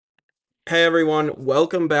Hey everyone,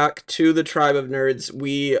 welcome back to the Tribe of Nerds.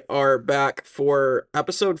 We are back for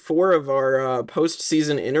episode 4 of our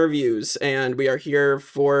post-season interviews, and we are here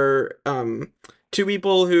for two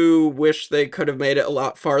people who wish they could have made it a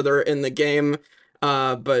lot farther in the game,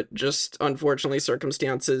 but just unfortunately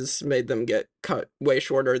circumstances made them get cut way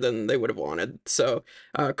shorter than they would have wanted. So,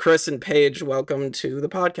 Chris and Paige, welcome to the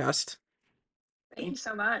podcast. Thank you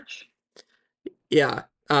so much. Yeah.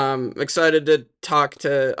 Excited to talk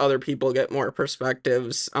to other people, get more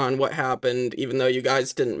perspectives on what happened, even though you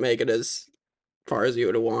guys didn't make it as far as you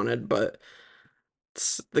would have wanted, but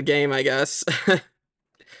it's the game, I guess.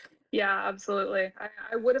 Yeah, absolutely.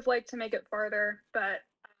 I would have liked to make it farther, but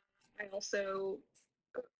I also,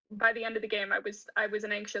 by the end of the game, I was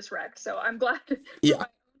an anxious wreck. So I'm glad for Yeah. my own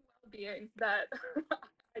well-being that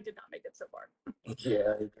I did not make it so far.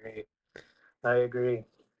 Yeah, I agree. I agree.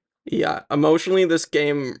 Yeah. Emotionally, this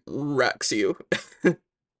game wrecks you.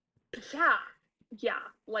 Yeah, yeah.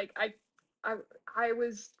 Like I, I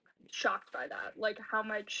was shocked by that. Like how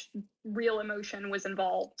much real emotion was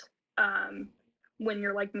involved when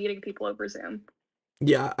you're like meeting people over Zoom.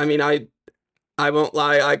 Yeah. I mean, I won't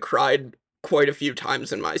lie, I cried quite a few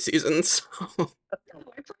times in my season, so. I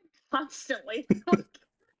cried constantly.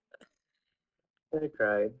 I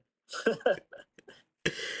cried.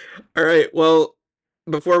 All right. Well,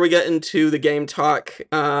 before we get into the game talk,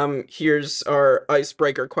 here's our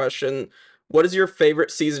icebreaker question. What is your favorite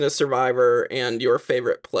season of Survivor and your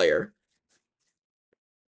favorite player?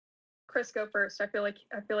 Chris, go first. I feel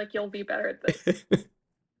like you'll be better at this.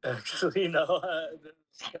 Actually, no.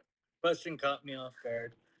 This question caught me off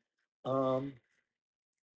guard. Um,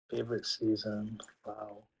 Favorite season?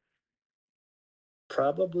 Wow.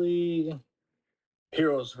 Probably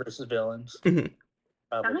heroes versus villains. Mhm.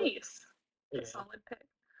 Probably. Nice. Yeah. Solid pick.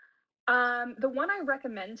 The one I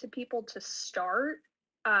recommend to people to start,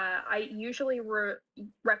 I usually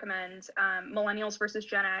recommend Millennials versus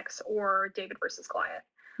Gen X or David versus Goliath.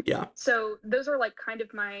 Yeah. So those are like kind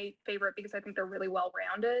of my favorite because I think they're really well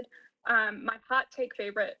rounded. My hot take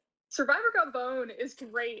favorite, Survivor Gabon is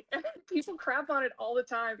great, and people crap on it all the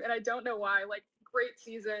time, and I don't know why. Like, great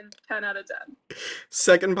season, 10 out of 10.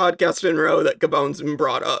 Second podcast in a row that Gabon's been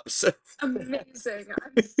brought up. So Amazing.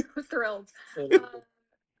 I'm so thrilled.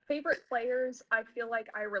 Favorite players, I feel like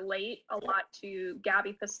I relate a lot to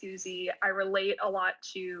Gabby Pastuzi. I relate a lot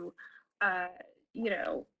to, uh,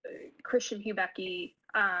 Christian Hubecki.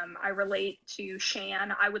 I relate to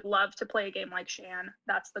Shan. I would love to play a game like Shan.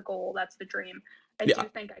 That's the goal. That's the dream. I yeah. do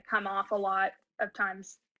think I come off a lot of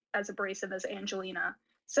times as abrasive as Angelina.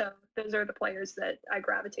 So those are the players that I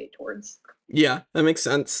gravitate towards. Yeah, that makes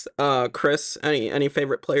sense. Chris, any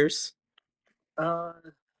favorite players? Uh,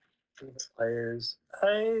 Favorite players.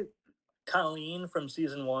 Colleen from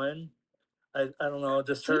season 1. I don't know,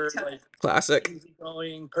 just her like Classic.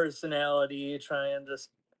 easygoing personality, try and just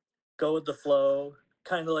go with the flow.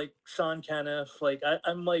 Kind of like Sean Kenneth. Like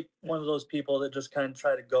I'm like one of those people that just kind of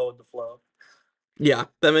try to go with the flow. Yeah,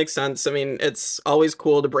 that makes sense. I mean, it's always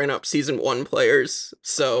cool to bring up season 1 players.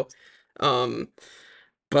 So, um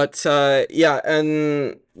but yeah,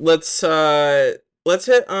 and let's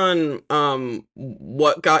hit on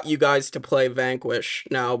what got you guys to play Vanquish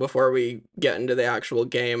now before we get into the actual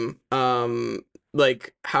game.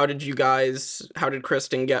 Like how did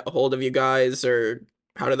Kristen get a hold of you guys, or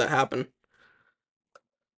how did that happen?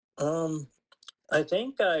 Um, I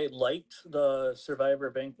think I liked the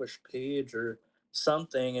Survivor Vanquish page or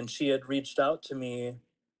something, and she had reached out to me,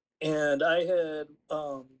 and I had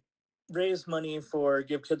raised money for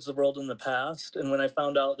Give Kids the World in the past, and when I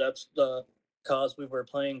found out that's the cause we were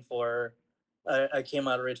playing for, I came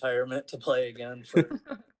out of retirement to play again for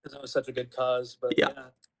because it was such a good cause. But Yeah, yeah,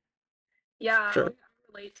 Yeah, sure.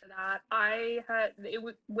 I relate to that. It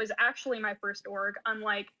was actually my first org,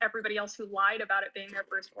 unlike everybody else who lied about it being their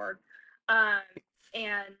first org. Um,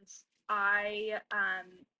 and I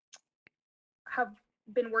have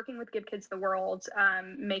been working with Give Kids the World,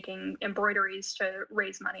 making embroideries to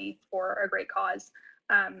raise money for a great cause.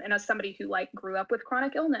 And as somebody who like grew up with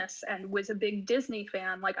chronic illness and was a big Disney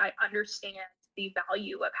fan, like I understand the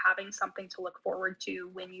value of having something to look forward to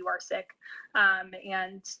when you are sick.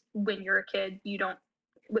 And when you're a kid, you don't,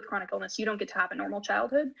 with chronic illness, you don't get to have a normal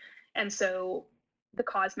childhood. And so the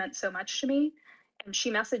cause meant so much to me. And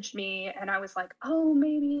she messaged me, and I was like, oh,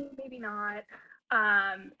 maybe not.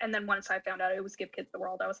 And then once I found out it was Give Kids the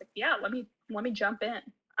World, I was like, yeah, let me jump in.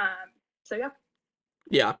 So yeah.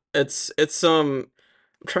 Yeah, it's I'm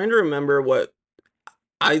trying to remember what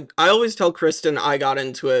I always tell Kristen I got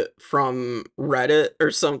into it from Reddit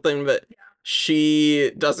or something, but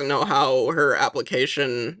she doesn't know how her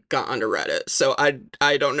application got onto Reddit. So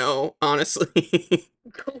I don't know, honestly.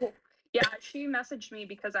 Cool. Yeah, she messaged me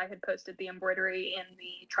because I had posted the embroidery in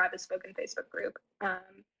the Travis Spoken Facebook group. And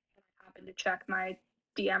I happened to check my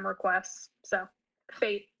DM requests. So,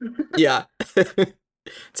 fate. Yeah.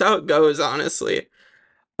 That's how it goes, honestly.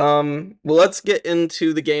 Well, let's get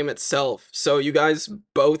into the game itself. So you guys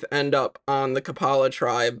both end up on the Kapala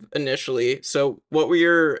tribe initially. So what were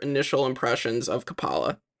your initial impressions of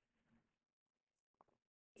Kapala?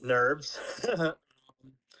 Nerves.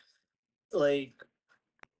 Like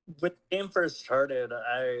when the game first started,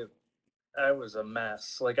 I was a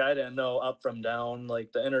mess. Like I didn't know up from down,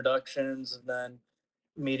 like the introductions, and then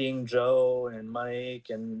meeting Joe and Mike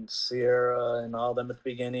and Sierra and all them at the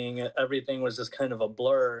beginning. Everything was just kind of a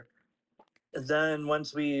blur. And then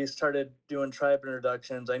once we started doing tribe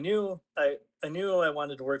introductions, I knew I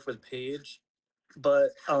wanted to work with Paige, but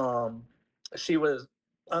she was,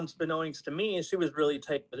 unbeknownst to me, she was really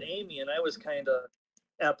tight with Amy, and I was kind of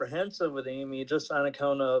apprehensive with Amy just on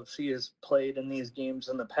account of she has played in these games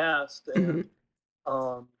in the past, and Mhm.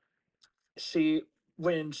 um, she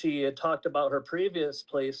when she had talked about her previous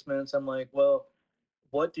placements, I'm like, well,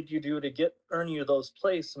 what did you do to get earn you those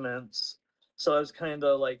placements? So I was kind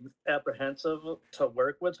of like apprehensive to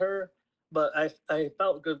work with her, but I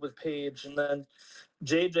felt good with Paige, and then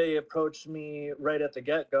JJ approached me right at the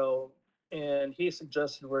get go, and he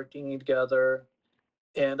suggested working together.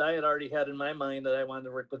 And I had already had in my mind that I wanted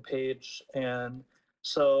to work with Paige, and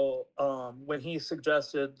so when he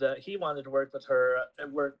suggested that he wanted to work with her, it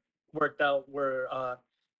worked out where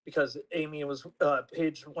because Amy was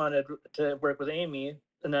Paige wanted to work with Amy,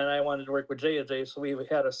 and then I wanted to work with JJ, so we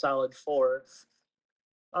had a solid four.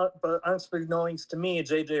 But unbeknownst to me,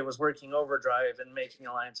 JJ was working overdrive and making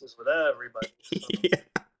alliances with everybody. So Yeah,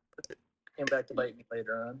 came back to bite me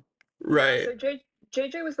later on. Yeah, right. so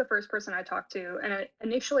JJ was the first person I talked to, and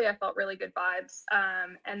initially I felt really good vibes.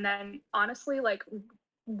 And then honestly, like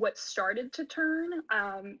what started to turn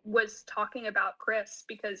was talking about Chris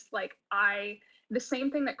because the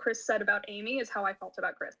same thing that Chris said about Amy is how I felt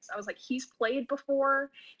about Chris. I was like, he's played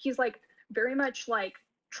before. He's like very much like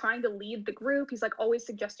trying to lead the group. He's like always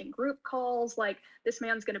suggesting group calls. Like this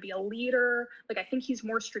man's going to be a leader. Like I think he's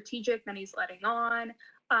more strategic than he's letting on.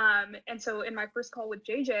 And so in my first call with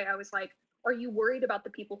JJ, I was like, are you worried about the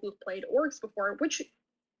people who've played orgs before? Which,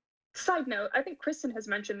 side note, I think Kristen has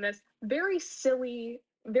mentioned this very silly,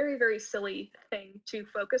 very, very silly thing to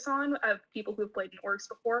focus on of people who've played in orgs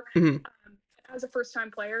before. Mhm. As a first time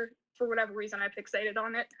player, for whatever reason, I fixated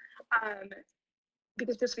on it. Um,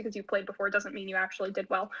 because just because you played before doesn't mean you actually did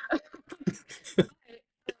well.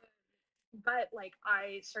 But like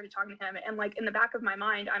I started talking to him, and like in the back of my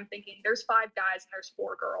mind I'm thinking there's 5 guys and there's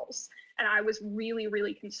 4 girls, and I was really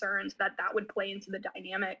really concerned that that would play into the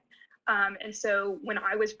dynamic. And so when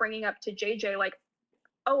I was bringing up to JJ like,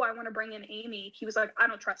 oh, I want to bring in Amy, he was like, I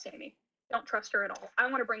don't trust Amy, don't trust her at all, I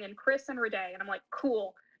want to bring in Chris and Renee. And I'm like,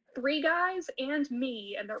 cool, 3 guys and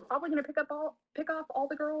me, and they're probably going to pick off all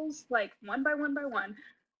the girls like one by one by one.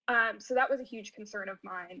 So that was a huge concern of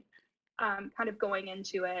mine, kind of going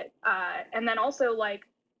into it. And then also like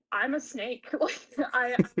I'm a snake. Like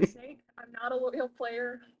I'm a snake. I'm not a loyal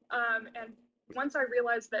player. And once I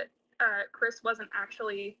realized that Chris wasn't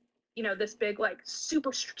actually, this big like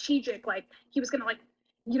super strategic, like he was gonna like,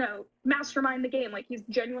 mastermind the game. Like he's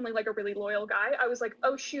genuinely like a really loyal guy. I was like,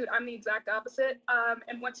 oh shoot, I'm the exact opposite.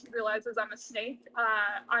 And once he realizes I'm a snake,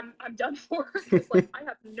 I'm done for because like I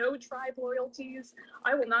have no tribe loyalties.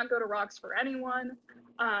 I will not go to rocks for anyone.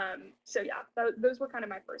 So yeah, those were kind of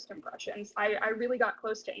my first impressions. I really got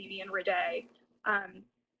close to Amy and Renee. Um,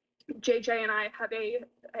 JJ and I have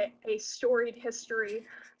a storied history,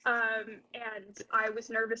 and I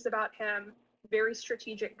was nervous about him. Very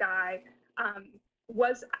strategic guy.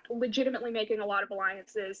 Was legitimately making a lot of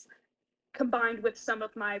alliances, combined with some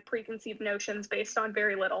of my preconceived notions based on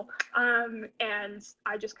very little. And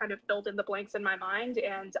I just kind of filled in the blanks in my mind,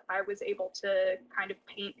 and I was able to kind of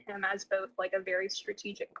paint him as both like a very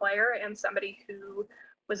strategic player and somebody who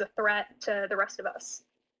was a threat to the rest of us.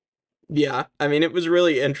 Yeah, I mean, it was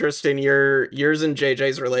really interesting. Yours and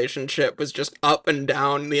JJ's relationship was just up and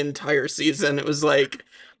down the entire season. It was like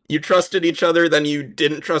you trusted each other, then you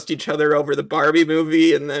didn't trust each other over the Barbie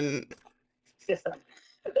movie, and then Yeah.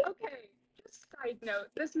 Okay, just side note,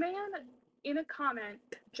 this man in a comment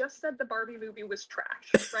just said the Barbie movie was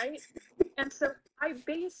trash, right? And so I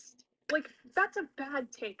based, like, that's a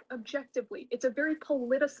bad take objectively. It's a very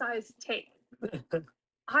politicized take.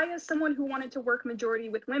 I, as someone who wanted to work majority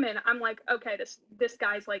with women, I'm like, okay, this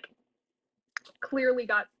guy's like clearly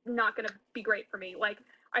got not gonna be great for me. Like,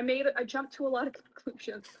 I jumped to a lot of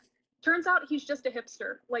conclusions. Turns out he's just a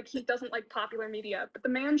hipster. Like, he doesn't like popular media, but the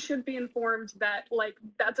man should be informed that, like,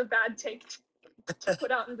 that's a bad take to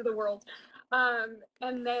put out into the world.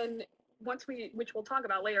 And then which we'll talk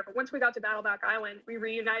about later, but once we got to Battleback Island, we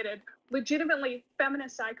reunited. Legitimately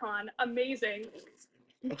feminist icon, amazing.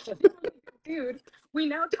 Dude, we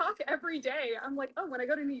now talk every day. I'm like, oh, when I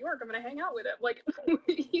go to New York, I'm gonna hang out with him. Like,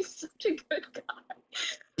 he's such a good guy.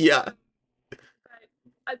 Yeah.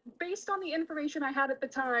 But based on the information I had at the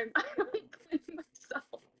time, I don't blame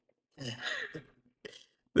myself.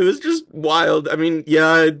 It was just wild. I mean,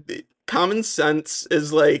 yeah, common sense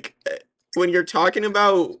is like when you're talking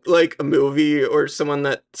about like a movie or someone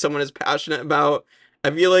that someone is passionate about,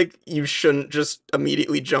 I feel like you shouldn't just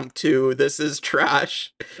immediately jump to this is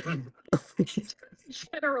trash.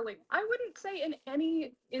 Generally, I wouldn't say in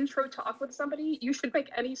any intro talk with somebody you should make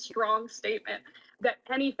any strong statement that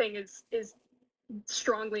anything is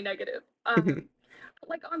strongly negative.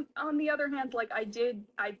 Like on the other hand, like I did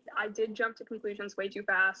jump to conclusions way too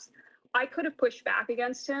fast. I could have pushed back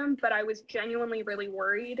against him, but I was genuinely really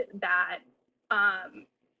worried that I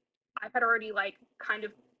had already like kind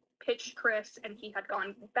of pitched Chris and he had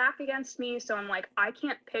gone back against me. So I'm like, I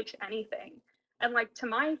can't pitch anything. And like to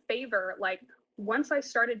my favor, like once I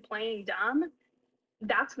started playing dumb,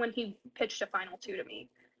 that's when he pitched a final two to me.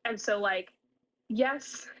 And so like,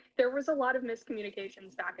 yes, there was a lot of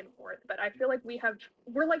miscommunications back and forth, but I feel like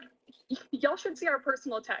we're like, y'all should see our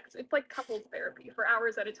personal texts. It's like couples therapy for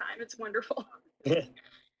hours at a time. It's wonderful.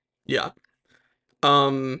 Yeah.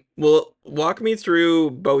 Well, walk me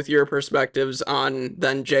through both your perspectives on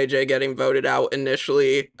then JJ getting voted out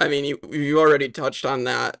initially. I mean, you already touched on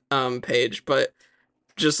that, Paige, but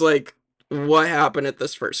just like what happened at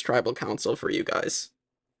this first tribal council for you guys?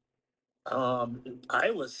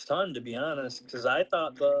 I was stunned, to be honest, because I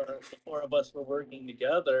thought the four of us were working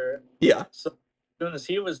together. Yeah. So as soon as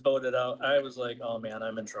he was voted out, I was like, oh man,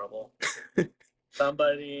 I'm in trouble.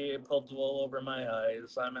 Somebody pulled the wool over my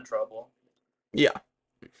eyes. I'm in trouble. Yeah.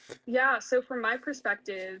 Yeah, so from my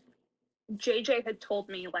perspective, JJ had told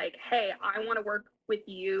me like, hey, I want to work with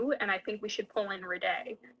you and I think we should pull in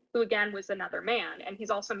Rede, who again was another man, and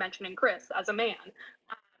he's also mentioning Chris as a man.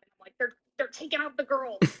 Like they're taking out the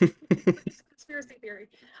girls. It's a conspiracy theory.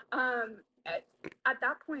 At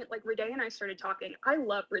that point, like Rede and I started talking. I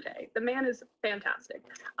love Rede. The man is fantastic.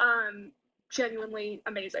 Genuinely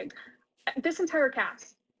amazing. This entire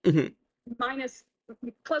cast, Mhm. minus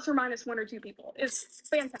plus or minus one or two people, is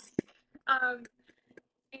fantastic. Um,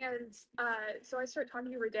 and so I start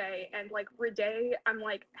talking to Rede, and like Rede, I'm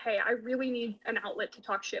like, hey, I really need an outlet to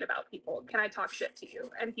talk shit about people. Can I talk shit to you?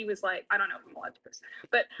 And he was like, I don't know if I'm allowed to curse,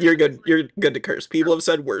 but You're good. like, You're good to curse. People have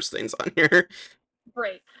said worse things on here.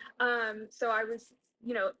 great. So I was,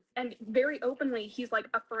 and very openly, he's like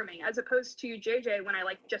affirming, as opposed to JJ when I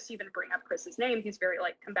like just even bring up Chris's name, he's very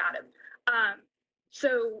like combative.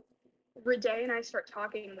 So Rede and I start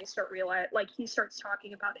talking, and we start realize like he starts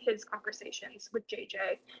talking about his conversations with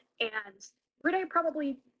JJ, and Rede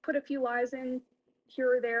probably put a few lies in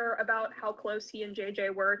here or there about how close he and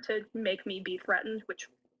JJ were to make me be threatened, which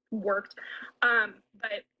worked.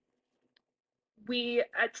 But we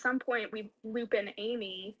at some point we loop in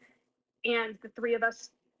Amy, and the three of us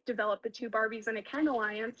develop the two Barbies in a Ken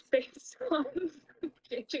alliance based on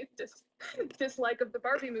JJ's dislike of the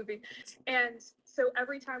Barbie movie. And so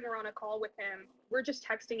every time we're on a call with him, we're just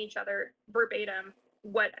texting each other verbatim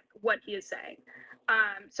what he is saying.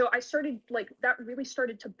 So I started like that really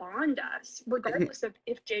started to bond us, regardless of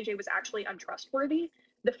if JJ was actually untrustworthy.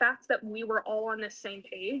 The fact that we were all on the same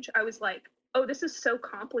page, I was like, oh, this is so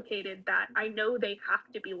complicated that I know they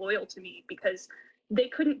have to be loyal to me, because they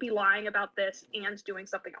couldn't be lying about this and doing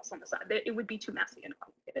something else on the side. It would be too messy and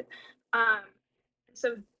complicated.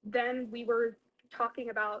 So then we were talking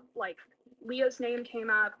about like Leah's name came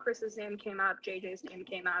up, Chris's name came up, JJ's name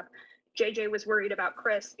came up. JJ was worried about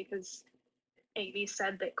Chris because Amy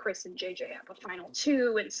said that Chris and JJ have a final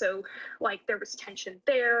two, and so like there was tension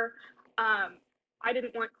there. I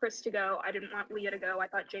didn't want Chris to go. I didn't want Leah to go. I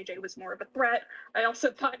thought JJ was more of a threat. I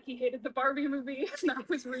also thought he hated the Barbie movie, and that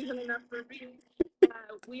was reason enough for me.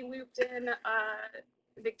 We looped in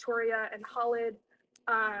Victoria and Khalid,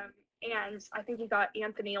 and I think he got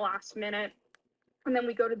Anthony last minute. And then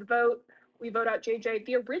we go to the vote. We vote out JJ.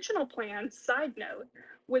 The original plan, side note,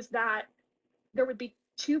 was that there would be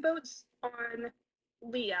two votes on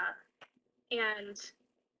Leah, and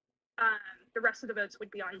the rest of the votes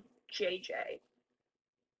would be on JJ.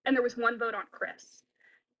 And there was one vote on Chris,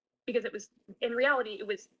 because it was, in reality, it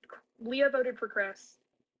was Leah voted for Chris,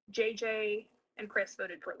 JJ and Chris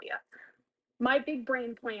voted for Leah. my big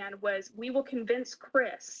brain plan was we will convince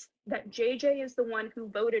Chris that JJ is the one who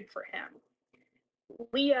voted for him.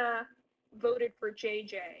 Leah voted for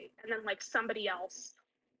JJ, and then like somebody else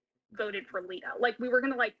voted for Leah. Like we were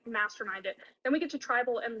gonna like mastermind it. Then we get to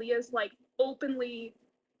tribal, and Leah's like openly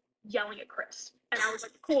yelling at Chris. And I was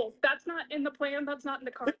like, cool, that's not in the plan, that's not in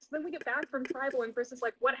the cards. Then we get back from tribal, and Chris is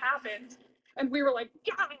like, what happened? And we were like,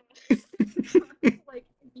 yeah. Like,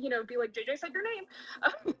 you know, be like, JJ said your name.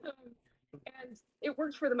 And it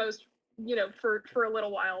worked for the most, you know, for a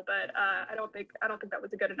little while, but I don't think that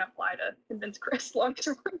was a good enough lie to convince Chris long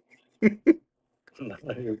term. No,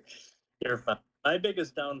 you're fine. My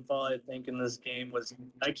biggest downfall, I think, in this game was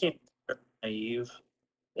I can't be naive.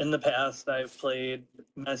 In the past, I've played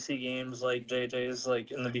messy games like JJ's,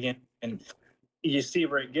 like in the beginning, and you see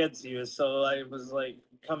where it gets you. So I was like,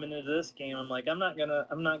 coming into this game, I'm like, I'm not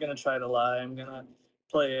gonna try to lie. I'm gonna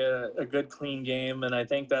play a good, clean game, and I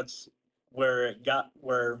think that's where it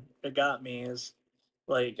got me is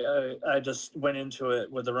like I just went into it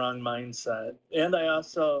with the wrong mindset, and I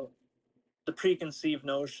also the preconceived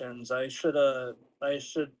notions. I should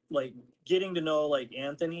like getting to know like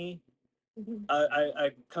Anthony.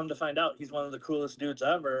 I come to find out he's one of the coolest dudes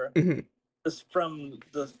ever. Mhm. Just from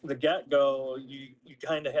the get go, you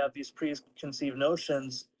kind of have these preconceived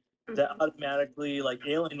notions that automatically like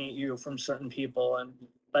alienate you from certain people. And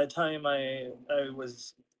by the time I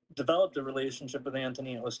was developed a relationship with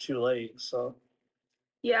Anthony, it was too late. So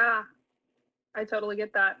Yeah, I totally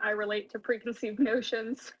get that. I relate to preconceived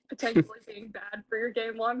notions potentially being bad for your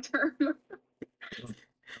game long term. no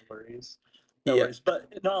worries, no Yeah. worries. But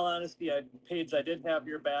in all honesty, Paige, I did have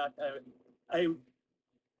your back. I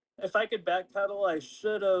if I could backpedal, I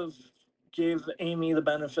should have gave Amy the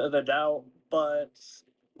benefit of the doubt, but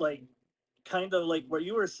like kind of like what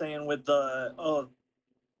you were saying with the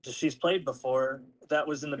she's played before, that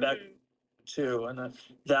was in the back too, and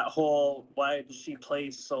that whole why did she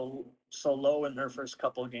play so low in her first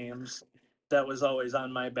couple games, that was always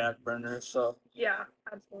on my back burner. So Yeah,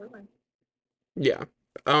 absolutely. Yeah.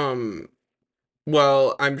 Um,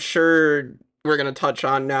 well, I'm sure we're gonna touch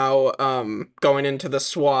on now, going into the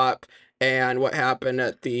swap and what happened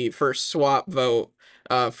at the first swap vote,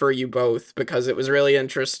 for you both, because it was really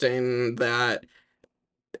interesting that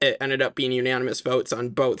it ended up being unanimous votes on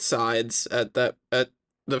both sides at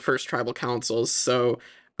the first tribal councils. So,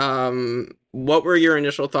 what were your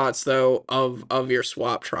initial thoughts though of your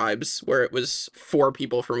swap tribes, where it was 4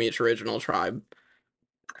 people from each original tribe?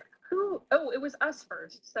 Who? Oh, it was us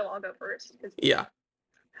first, so I'll go first. Yeah.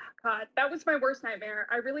 God, that was my worst nightmare.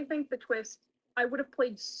 I really think the twist, I would have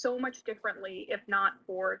played so much differently if not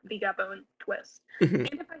for the Gabon twist.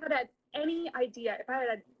 Mhm. And if I had had any idea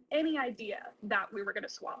that we were going to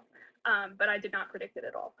swap, but I did not predict it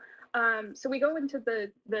at all. So we go into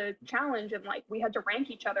the challenge, and like we had to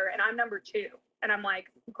rank each other, and I'm number 2, and I'm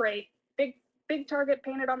like, great, big target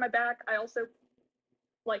painted on my back. I also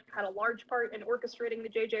like had a large part in orchestrating the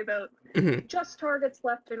JJ vote. Mhm. Just targets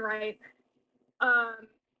left and right. Um,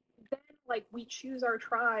 then like we choose our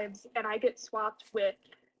tribes, and I get swapped with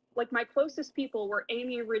like my closest people were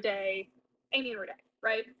Amy and Renee,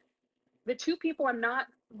 right? The 2 people I'm not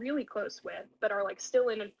really close with but are like still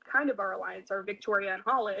in a kind of our alliance are Victoria and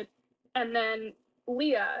Holland, and then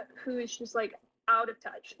Leah, who is just like out of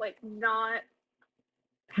touch, like not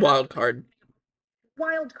Wild card.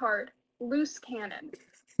 wild card, loose cannon.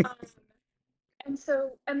 Um,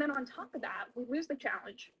 and then on top of that, we lose the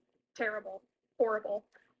challenge. Terrible, horrible.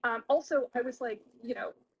 Also, I was like, you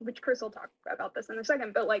know, which Chris will talk about this in a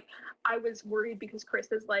second, but like, I was worried because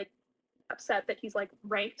Chris is like upset that he's like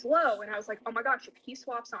ranked low, and I was like, oh my gosh, if he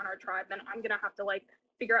swaps on our tribe, then I'm gonna have to like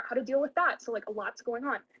figure out how to deal with that. So like, a lot's going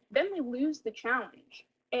on. Then we lose the challenge,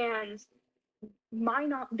 and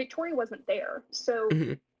Victoria wasn't there, so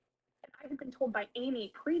Mhm. I had been told by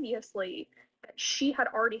Amy previously that she had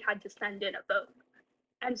already had to send in a vote.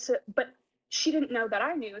 And so, but she didn't know that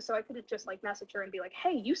I knew, so I couldn't just like message her and be like,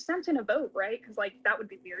 hey, you sent in a vote, right? Because like that would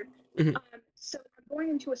be weird. Mhm. So I'm going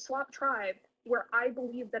into a swap tribe where I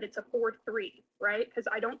believe that it's a 4-3, right? Because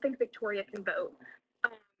I don't think Victoria can vote.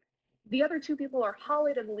 Um, the other 2 people are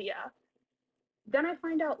Khalid and Leah. Then I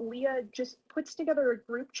find out Leah just puts together a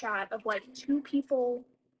group chat of like 2 people,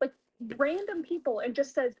 like random people, and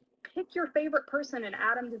just says, pick your favorite person and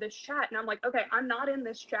add them to this chat. And I'm like, okay, I'm not in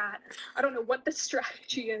this chat. I don't know what the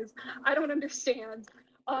strategy is. I don't understand.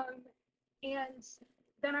 And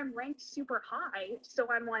then I'm ranked super high. So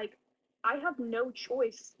I'm like, I have no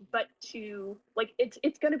choice but to like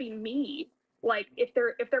it's gonna be me. Like if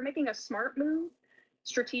they're making a smart move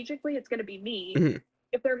strategically, it's gonna be me. Mhm.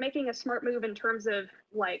 If they're making a smart move in terms of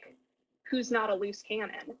like who's not a loose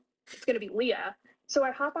cannon, it's going to be Leah. So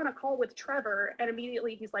I hop on a call with Trevor, and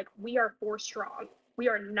immediately he's like, we are 4 strong. We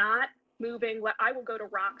are not moving. I will go to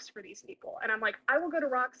rocks for these people. And I'm like, I will go to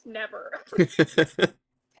rocks never.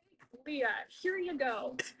 Leah, here you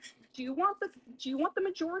go. Do you want the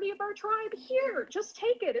majority of our tribe? Here, just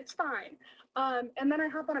take it. It's fine. And then I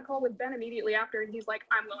hop on a call with Ben immediately after, and he's like,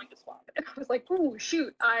 I'm willing to swap. And I was like, ooh,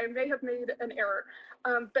 shoot, I may have made an error.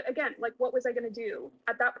 But again, like, what was I going to do?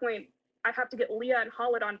 At that point, I have to get Leah and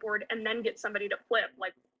Holland on board and then get somebody to flip.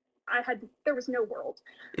 Like, there was no world.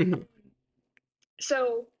 Mhm.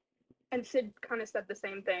 So, and Sid kind of said the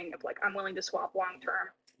same thing of like, I'm willing to swap long term.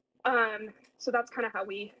 So that's kind of how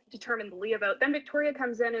we determined the Leah vote. Then Victoria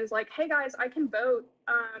comes in and is like, hey guys, I can vote.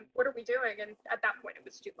 What are we doing? And at that point it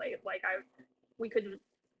was too late. Like we couldn't,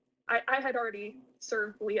 I had already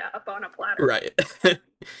served Leah up on a platter. Right.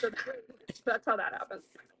 So that's how that happened.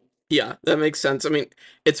 Yeah, that makes sense. I mean,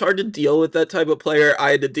 it's hard to deal with that type of player.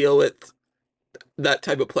 I had to deal with that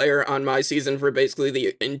type of player on my season for basically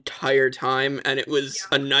the entire time, and it was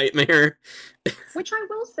a nightmare. Which I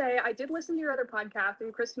will say, I did listen to your other podcast,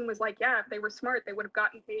 and Kristen was like, yeah, if they were smart, they would have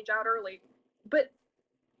gotten Paige out early. But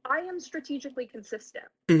I am strategically consistent.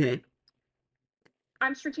 Mhm.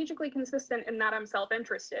 I'm strategically consistent in that I'm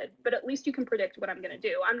self-interested, but at least you can predict what I'm going to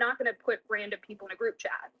do. I'm not going to put random people in a group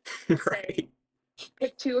chat and say,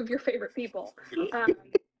 pick 2 of your favorite people.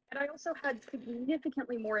 And I also had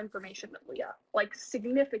significantly more information than Leah, like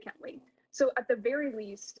significantly. So at the very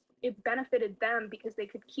least, it benefited them because they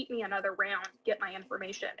could keep me another round, get my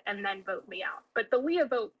information, and then vote me out. But the Leah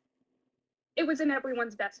vote, it was in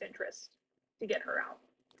everyone's best interest to get her out.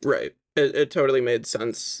 Right. It totally made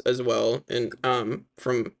sense as well, and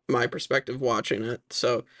from my perspective watching it.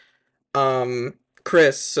 So,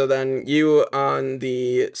 Chris, so then you on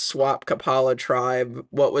the Swap Kapala tribe,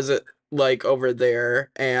 what was it like over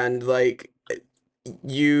there? And like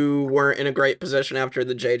you weren't in a great position after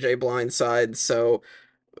the JJ blindside, so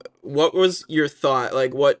what was your thought?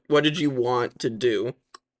 Like what did you want to do?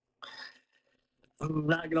 I'm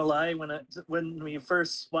not gonna lie. When we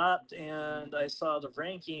first swapped and I saw the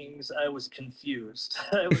rankings, I was confused.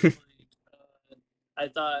 I was like, I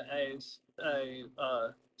thought I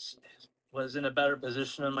was in a better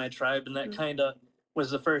position in my tribe, and that kind of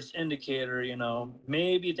was the first indicator.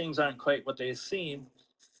 Maybe things aren't quite what they seem.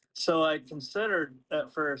 So I considered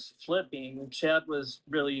at first flipping. Chad was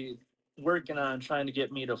really working on trying to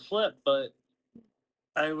get me to flip, but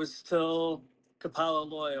I was still Kapala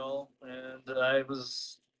loyal, and I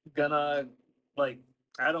was gonna, like,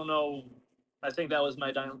 I don't know. I think that was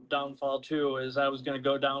my downfall too. Is I was gonna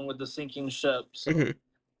go down with the sinking ship. So Mhm.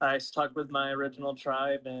 I stuck with my original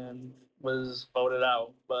tribe and was voted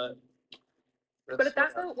out. But at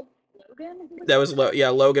that vote, Logan? That was yeah,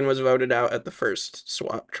 Logan was voted out at the first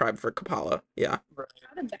swap tribe for Kapala. Yeah.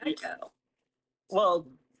 How did that go? Well,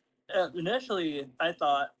 initially I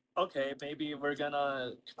thought, okay, maybe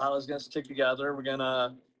Kapala's gonna stick together. We're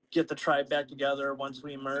gonna get the tribe back together once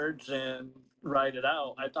we merge and ride it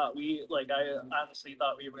out. I honestly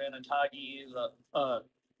thought we were gonna Tagi or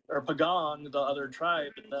Pagong, the other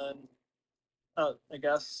tribe, and then I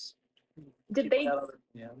guess Did they had other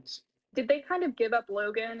plans. did they kind of give up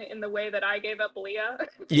Logan in the way that I gave up Leah?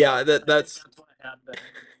 Yeah, that's what happened.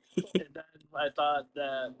 And then I thought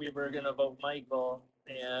that we were gonna vote Michael,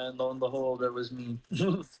 and lo and behold, it was me.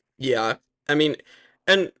 yeah. I mean,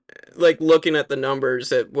 and like looking at the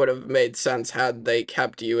numbers, it would have made sense had they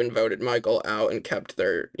kept you and voted Michael out and kept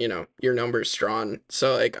your numbers strong.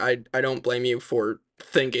 So like I don't blame you for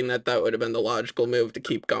thinking that that would have been the logical move to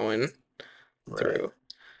keep going through.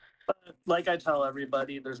 But like I tell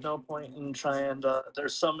everybody, there's no point in trying to.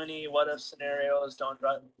 There's so many what if scenarios. Don't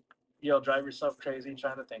drive yourself crazy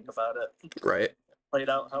trying to think about it. Right. Played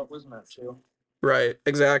out how it was meant to. Right,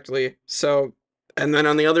 exactly. So, and then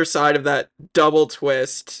on the other side of that double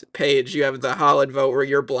twist, Paige, you have the Holland vote where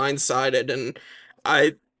you're blindsided, and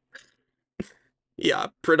I, yeah,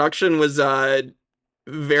 production was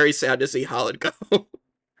very sad to see Holland go.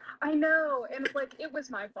 I know, and like it was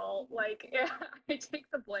my fault. Like yeah, I take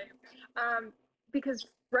the blame. Because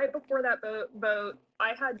right before that vote,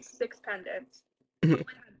 I had 6 pendants. Holland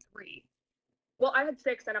had 3. Well, I had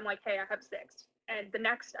 6, and I'm like, hey, I have 6. And the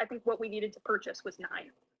next, I think what we needed to purchase was 9.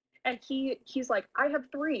 And he's like, I have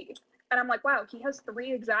 3. And I'm like, wow, he has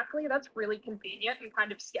 3 exactly. That's really convenient and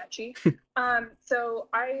kind of sketchy. So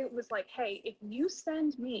I was like, hey, if you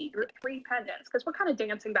send me your 3 pendants, because we're kind of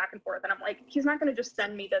dancing back and forth, and I'm like, he's not going to just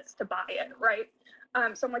send me this to buy it, right?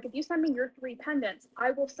 So I'm like, if you send me your 3 pendants,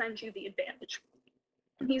 I will send you the advantage.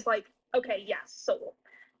 And he's like, okay, yes, sold.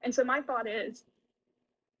 And so my thought is,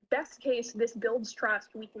 best case, this builds trust.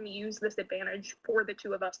 We can use this advantage for the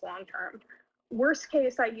two of us long term. Worst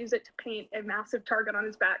case, I use it to paint a massive target on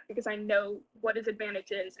his back because I know what his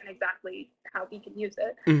advantage is and exactly how he can use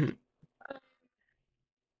it. Mhm.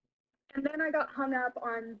 And then I got hung up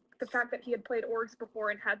on the fact that he had played orgs before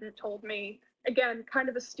and hadn't told me. Again, kind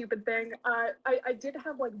of a stupid thing. I did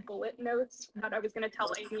have like bullet notes that I was going to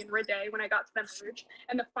tell Amy and Rede when I got to the merge.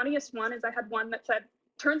 And the funniest one is I had one that said,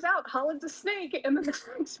 turns out Holland's a snake. And then the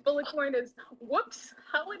next bullet point is, whoops,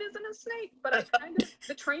 Holland isn't a snake. But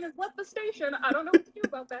the train has left the station. I don't know what to do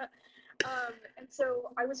about that. And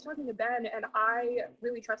so I was talking to Ben and I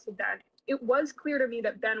really trusted Ben. It was clear to me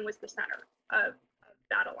that Ben was the center of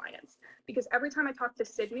that alliance because every time I talked to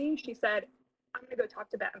Sydney, she said, I'm going to go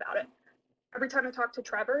talk to Ben about it. Every time I talked to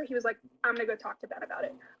Trevor, he was like, I'm going to go talk to Ben about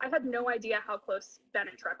it. I had no idea how close Ben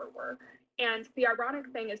and Trevor were. And the ironic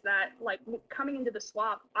thing is that, like, coming into the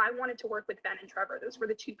swap, I wanted to work with Ben and Trevor. Those were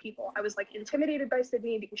the two people. I was, like, intimidated by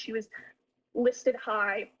Sydney because she was listed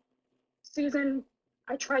high. Susan,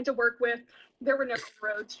 I tried to work with. There were no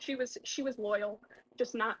roads. She was loyal,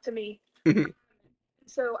 just not to me.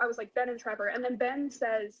 So I was like, Ben and Trevor. And then Ben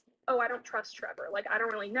says, oh, I don't trust Trevor. Like, I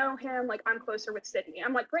don't really know him. Like, I'm closer with Sydney.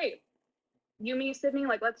 I'm like, great. You, me, Sydney,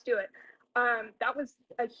 like, let's do it. That was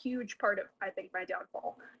a huge part of, I think, my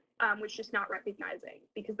downfall, was just not recognizing.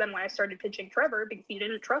 Because then when I started pitching Trevor, because he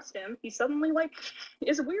didn't trust him, he suddenly, like,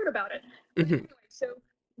 is weird about it. But anyway, so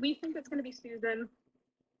we think it's going to be Susan.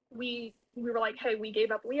 We were like, hey, we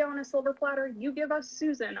gave up Leo on a silver platter. You give us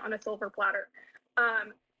Susan on a silver platter.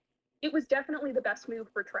 It was definitely the best move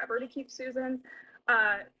for Trevor to keep Susan.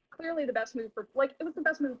 Clearly the best move for, like, it was the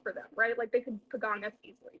best move for them, right? Like, they could pagong us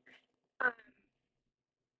easily.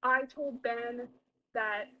 I told Ben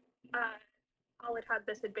that Khaled had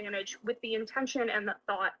this advantage with the intention and the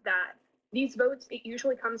thought that these votes, it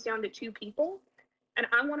usually comes down to two people. And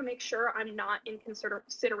I want to make sure I'm not in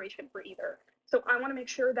consideration for either. So I want to make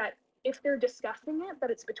sure that if they're discussing it, that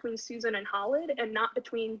it's between Susan and Khaled and not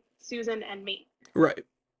between Susan and me. Right.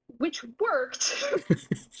 Which worked.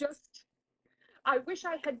 Just, I wish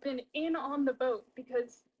I had been in on the vote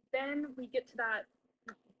because then we get to that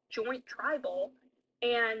joint tribal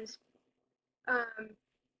and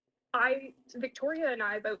Victoria and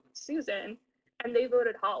I vote Susan and they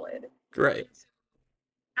voted Khaled. Right. It's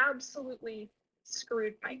absolutely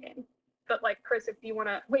screwed my game. But like, Chris, if you want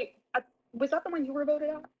to, wait, was that the one you were voted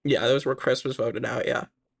out? Yeah, that was where Chris was voted out, yeah.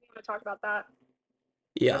 You want to talk about that?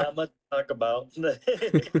 Yeah. Not much to talk about.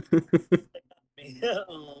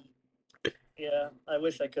 Yeah, I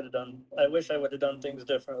wish I would have done things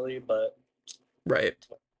differently, but Right.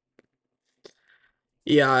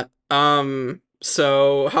 Yeah.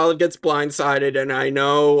 So Holland gets blindsided, and I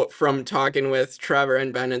know from talking with Trevor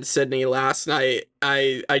and Ben and Sydney last night,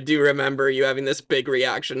 I do remember you having this big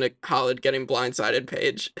reaction to Holland getting blindsided,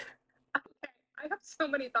 Paige. I have so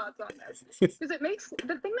many thoughts on this because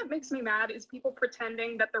the thing that makes me mad is people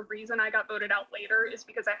pretending that the reason I got voted out later is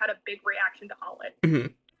because I had a big reaction to Holland.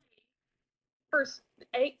 First,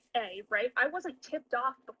 right? I wasn't tipped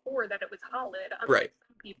off before that it was Holland, unlike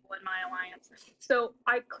some people in my alliance. So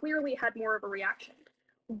I clearly had more of a reaction.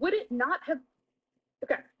 Would it not have?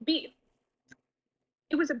 Okay, B.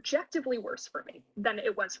 It was objectively worse for me than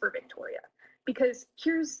it was for Victoria because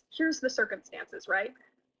here's the circumstances, right?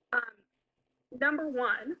 Number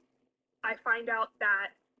one, I find out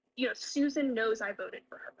that, Susan knows I voted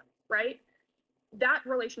for her, right? That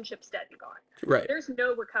relationship's dead and gone. Right. There's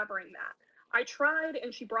no recovering that. I tried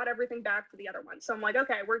and she brought everything back to the other one. So I'm like,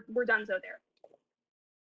 okay, we're donezo there.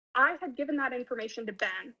 I had given that information to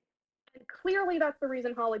Ben, and clearly that's the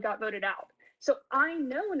reason Holly got voted out. So I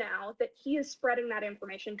know now that he is spreading that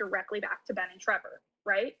information directly back to Ben and Trevor,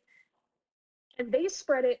 right? And they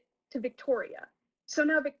spread it to Victoria. So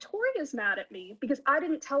now Victoria's mad at me because I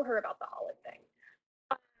didn't tell her about the Holland thing.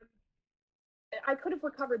 I could have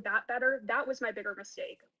recovered that better. That was my bigger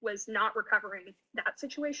mistake, was not recovering that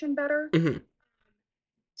situation better.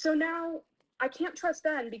 So now I can't trust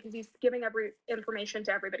Ben because he's giving every information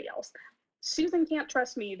to everybody else. Susan can't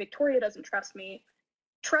trust me. Victoria doesn't trust me.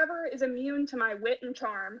 Trevor is immune to my wit and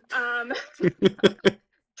charm.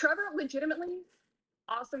 Trevor, legitimately,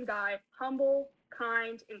 awesome guy, humble,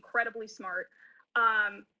 kind, incredibly smart,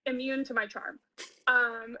 immune to my charm.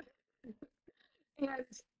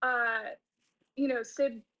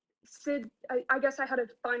 Sid, I guess I had a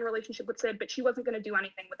fine relationship with Sid, but she wasn't going to do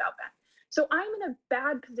anything without Ben. So I'm in a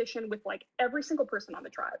bad position with like every single person on the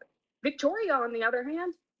tribe. Victoria, on the other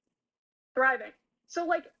hand, thriving. So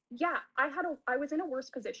like, yeah, I was in a worse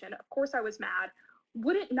position. Of course I was mad.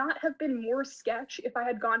 Would it not have been more sketch if I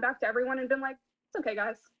had gone back to everyone and been like, it's okay,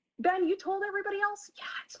 guys. Ben, you told everybody else? Yeah,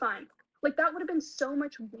 it's fine. Like, that would have been so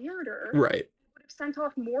much weirder. Right. It would have sent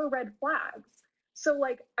off more red flags. So,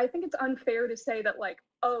 like, I think it's unfair to say that, like,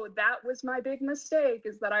 oh, that was my big mistake,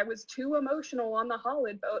 is that I was too emotional on the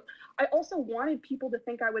Holland vote. I also wanted people to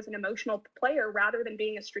think I was an emotional player rather than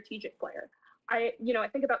being a strategic player. I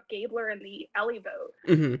think about Gabler and the Ellie vote.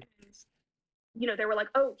 Mm-hmm. And, they were like,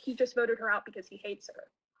 oh, he just voted her out because he hates her.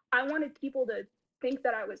 I wanted people to think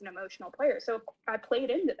that I was an emotional player. So I played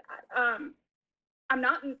into that. I'm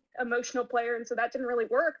not an emotional player, and so that didn't really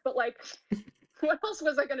work, but like, what else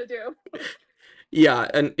was I going to do? Yeah,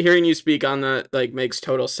 and hearing you speak on that like makes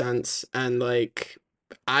total sense. And like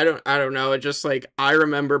I don't know, it just like I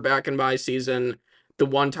remember back in my season, the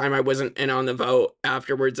one time I wasn't in on the vote,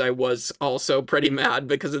 afterwards I was also pretty mad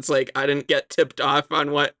because it's like I didn't get tipped off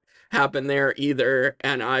on what happened there either,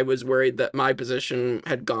 and I was worried that my position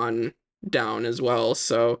had gone down as well.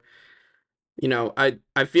 So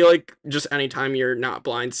I feel like just anytime you're not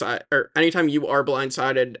blindsided, or anytime you are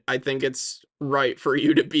blindsided, I think it's right for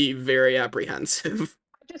you to be very apprehensive.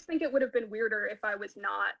 I just think it would have been weirder if I was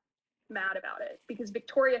not mad about it, because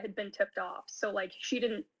Victoria had been tipped off. So like,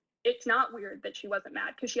 it's not weird that she wasn't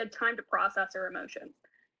mad because she had time to process her emotions.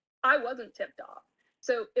 I wasn't tipped off.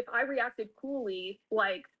 So if I reacted coolly,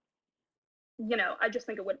 like, I just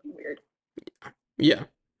think it would be weird. Yeah,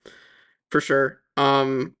 for sure.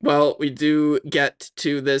 Well, we do get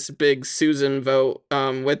to this big Susan vote,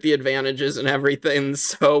 with the advantages and everything.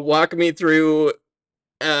 So walk me through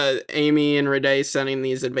Amy and Renee sending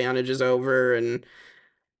these advantages over. And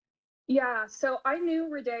Yeah, so I knew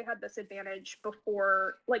Rade had this advantage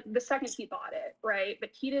before, like the second he bought it, right? But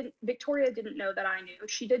Victoria didn't know that I knew.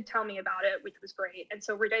 She did tell me about it, which was great. And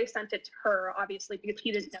so Rade sent it to her, obviously, because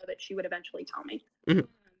he didn't know that she would eventually tell me. Mhm.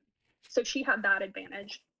 So she had that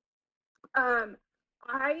advantage. Um,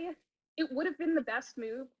 it would have been the best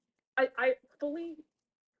move. I fully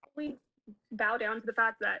bow down to the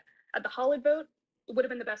fact that at the Holland vote, it would have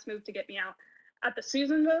been the best move to get me out. At the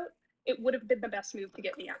Susan vote, it would have been the best move to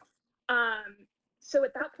get me out. So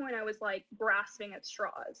at that point, I was like grasping at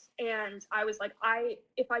straws, and I was like,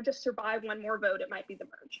 if I just survive one more vote, it might be the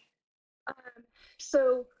merge. Um,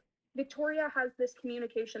 so Victoria has this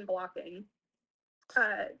communication blocking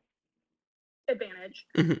uh, advantage.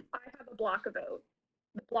 Mhm. I have a block a vote.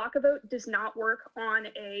 The block a vote does not work on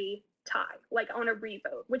a tie, like on a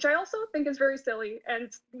revote, which I also think is very silly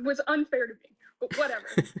and was unfair to me, but whatever.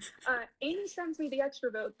 Amy sends me the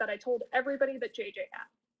extra vote that I told everybody that JJ had.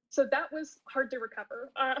 So that was hard to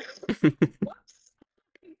recover. Whoops.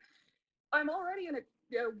 I'm already in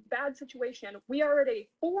a bad situation. We are at a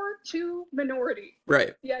 4-2 minority.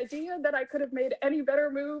 Right. The idea that I could have made any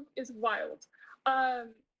better move is wild.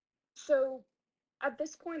 So at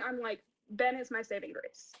this point, I'm like, Ben is my saving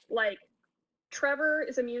grace. Like, Trevor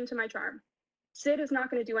is immune to my charm. Sid is not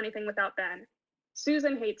going to do anything without Ben.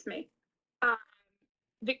 Susan hates me. Um,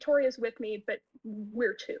 Victoria's with me, but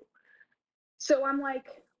we're two. So I'm like,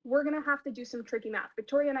 we're going to have to do some tricky math.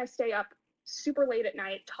 Victoria and I stay up super late at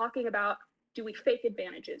night talking about, do we fake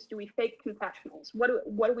advantages? Do we fake confessionals? What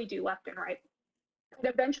do we do left and right?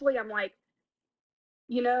 And eventually I'm like,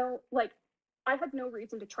 like, I had no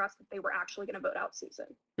reason to trust that they were actually going to vote out Susan,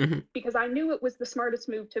 Mm-hmm. because I knew it was the smartest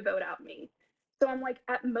move to vote out me. So I'm like,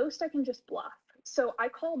 at most I can just bluff. So I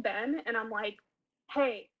call Ben and I'm like,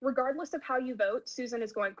 hey, regardless of how you vote, Susan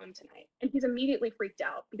is going home tonight. And he's immediately freaked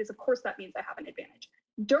out because, of course, that means I have an advantage.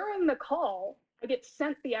 During the call, I get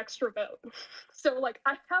sent the extra vote. So, like,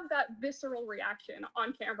 I have that visceral reaction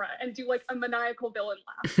on camera and do like a maniacal villain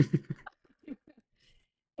laugh.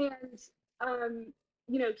 And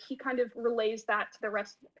he kind of relays that to the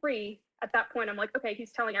rest of the three. At that point, I'm like, okay,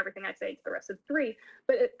 he's telling everything I say to the rest of the three.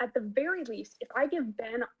 But at the very least, if I give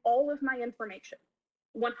Ben all of my information,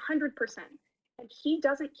 100%, and he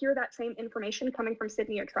doesn't hear that same information coming from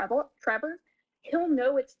Sydney or Trevor, he'll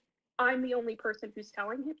know I'm the only person who's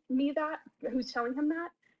telling him that,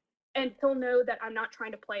 and he'll know that I'm not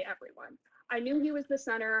trying to play everyone. I knew he was the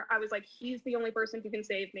center. I was like, he's the only person who can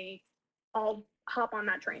save me. I'll hop on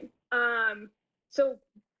that train. So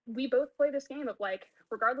we both play this game of like,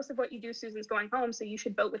 regardless of what you do, Susan's going home, so you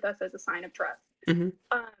should vote with us as a sign of trust. Mm-hmm.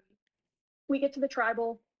 We get to the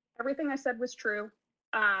tribal. Everything I said was true.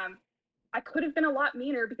 I could have been a lot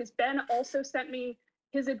meaner because Ben also sent me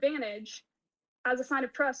his advantage as a sign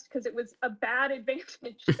of trust, because it was a bad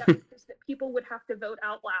advantage that was just that people would have to vote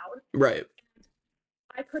out loud. Right.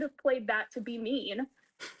 I could have played that to be mean,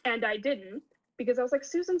 and I didn't, because I was like,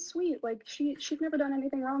 Susan's sweet. Like, she's never done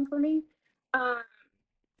anything wrong for me. Yeah.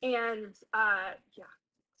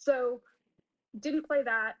 So didn't play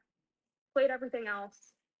that, played everything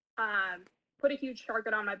else. put a huge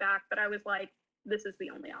target on my back, but I was like, this is the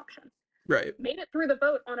only option. Right. Made it through the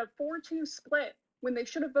vote on a 4-2 split when they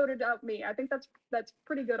should have voted out me. I think that's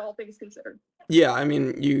pretty good, all things considered. Yeah, I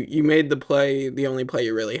mean, you made the play, the only play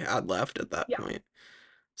you really had left at that Yeah. point.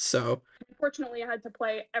 So, Unfortunately, I had to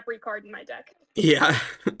play every card in my deck. yeah,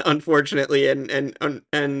 unfortunately, and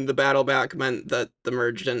the battle back meant that the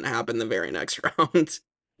merge didn't happen the very next round.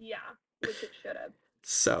 Yeah, which it should have.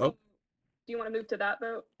 So, Do you want to move to that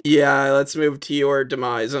vote? yeah, let's move to your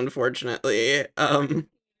demise, unfortunately.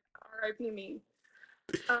 RIP me.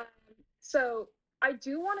 Um, so I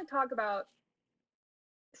do want to talk about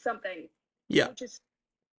something, Yeah. which is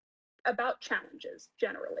about challenges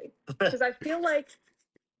generally, because I feel like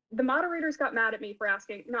the moderators got mad at me for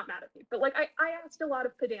asking, not mad at me, but like I asked a lot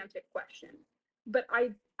of pedantic questions. But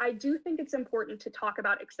I do think it's important to talk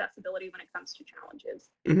about accessibility when it comes to challenges.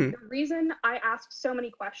 Mhm. The reason I asked so many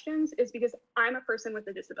questions is because I'm a person with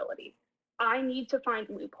a disability. I need to find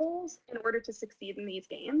loopholes in order to succeed in these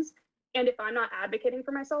games. And if I'm not advocating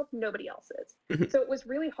for myself, nobody else is. Mhm. So it was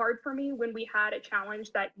really hard for me when we had a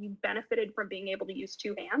challenge that you benefited from being able to use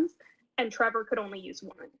two hands and Trevor could only use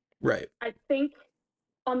one. Right. I think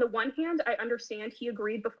on the one hand, I understand he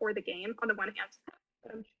agreed before the game. On the one hand,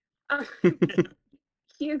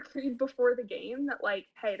 he agreed before the game that like,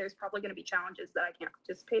 hey, there's probably going to be challenges that I can't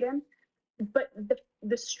participate in. But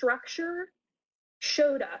the structure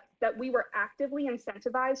showed us that we were actively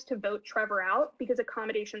incentivized to vote Trevor out because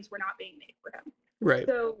accommodations were not being made for him. Right.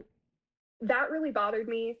 So that really bothered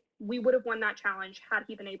me. We would have won that challenge had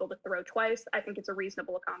he been able to throw twice. I think it's a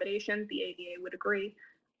reasonable accommodation. The ADA would agree.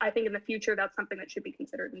 I think in the future, that's something that should be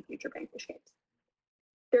considered in future Vanquish games.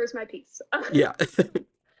 There's my piece. Yeah.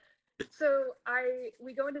 So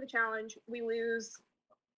we go into the challenge, we lose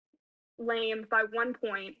lame by 1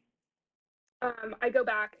 point. I go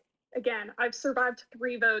back again. I've survived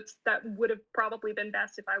 3 votes that would have probably been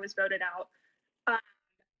best if I was voted out.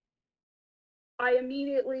 I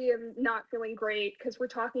immediately am not feeling great because we're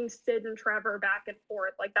talking Sid and Trevor back and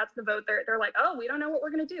forth. Like that's the vote. They're like, oh, we don't know what we're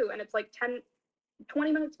gonna do, and it's like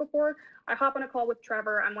 20 minutes before I hop on a call with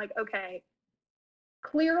Trevor. I'm like, okay,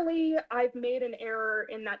 clearly I've made an error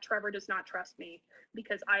in that Trevor does not trust me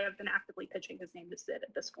because I have been actively pitching his name to Sid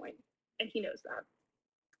at this point, and he knows that.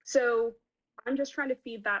 So I'm just trying to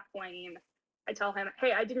feed that flame. I tell him,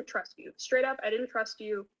 hey, I didn't trust you. Straight up, I didn't trust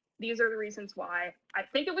you. These are the reasons why. I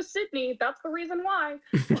think it was Sydney. That's the reason why.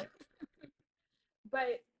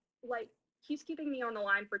 But like, he's keeping me on the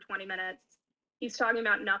line for 20 minutes. He's talking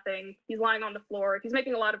about nothing. He's lying on the floor. He's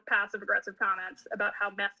making a lot of passive aggressive comments about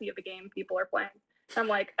how messy of a game people are playing. I'm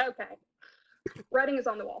like, okay, writing is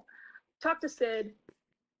on the wall. Talk to Sid.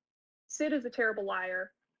 Sid is a terrible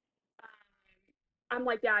liar. I'm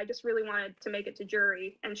like, yeah, I just really wanted to make it to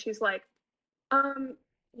jury. And she's like,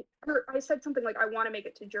 I said something like, I want to make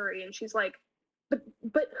it to jury. And she's like,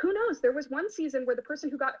 but who knows? There was one season where the person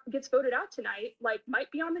who gets voted out tonight, like, might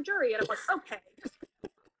be on the jury. And I'm like, okay.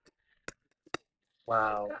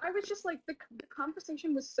 Wow. I was just like, the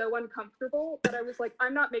conversation was so uncomfortable that I was like,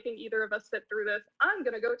 I'm not making either of us sit through this. I'm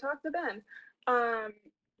going to go talk to Ben.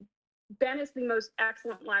 Ben is the most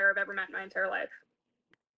excellent liar I've ever met in my entire life.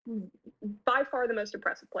 By far the most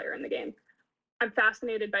impressive player in the game. I'm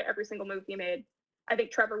fascinated by every single move he made. I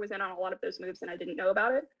think Trevor was in on a lot of those moves and I didn't know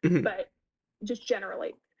about it, but just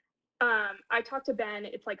generally. I talked to Ben,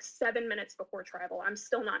 it's like 7 minutes before tribal. I'm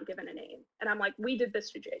still not given a name. And I'm like, we did this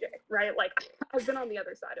to JJ, right? Like, I've been on the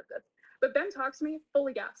other side of this. But Ben talks to me,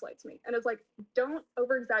 fully gaslights me. And it's like, don't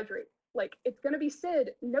over exaggerate. Like, it's going to be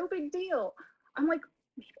Sid. No big deal. I'm like,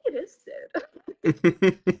 maybe it is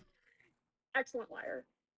Sid. Excellent liar.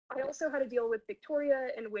 I also had a deal with Victoria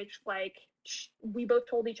in which, like, we both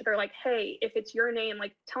told each other, like, hey, if it's your name,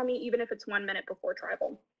 like, tell me even if it's 1 minute before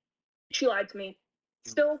tribal. She lied to me.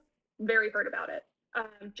 Still very hurt about it,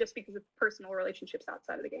 just because of personal relationships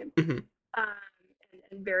outside of the game, and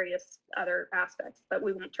various other aspects that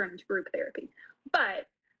we won't turn into group therapy. But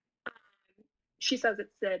she says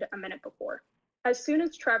it's Sid a minute before. As soon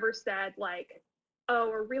as Trevor said, like,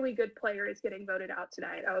 oh, a really good player is getting voted out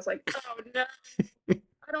tonight, I was like, oh no.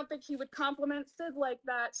 I don't think he would compliment Sid like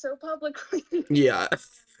that so publicly. Yeah.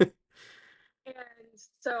 And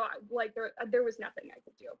so, like, there was nothing I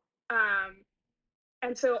could do.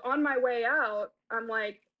 And so on my way out, I'm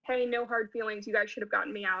like, hey, no hard feelings. You guys should have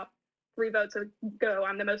gotten me out 3 votes ago.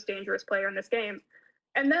 I'm the most dangerous player in this game.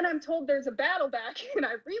 And then I'm told there's a battle back, and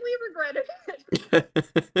I really regretted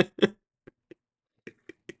it.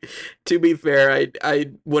 To be fair,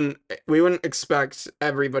 we wouldn't expect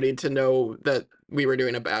everybody to know that we were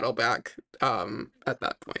doing a battle back at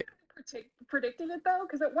that point. Predicted it though,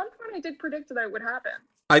 because at one point I did predict that it would happen.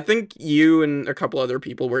 I think you and a couple other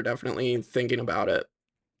people were definitely thinking about it.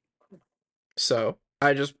 So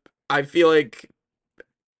I feel like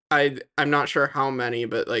I'm not sure how many,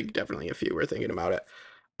 but like definitely a few were thinking about it.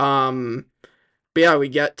 Um, but yeah, we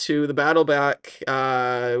get to the battle back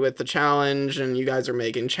with the challenge, and you guys are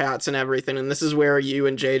making chats and everything, and this is where you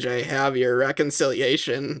and JJ have your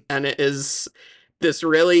reconciliation, and it is this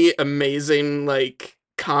really amazing like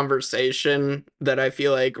conversation that I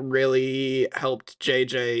feel like really helped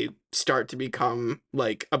JJ start to become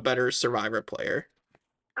like a better Survivor player.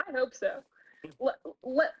 I hope so.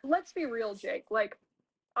 Let's be real, Jake. Like,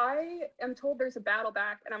 I am told there's a battle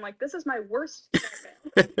back, and I'm like, this is my worst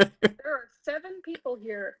nightmare. There are 7 people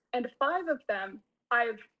here, and 5 of them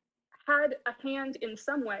I've had a hand in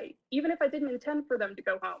some way, even if I didn't intend for them to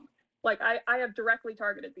go home. Like, I have directly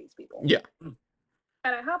targeted these people. Yeah.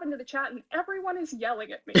 And I hop into the chat, and everyone is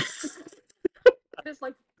yelling at me. It's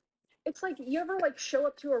like you ever like show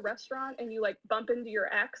up to a restaurant and you like bump into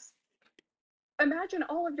your ex. Imagine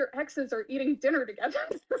all of your exes are eating dinner together.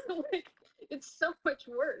 Like, it's so much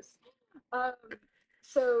worse. Um,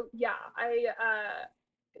 so yeah,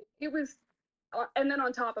 it was, and then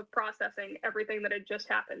on top of processing everything that had just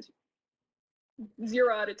happened,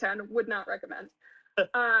 0 out of 10, would not recommend.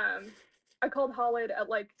 I called Holland at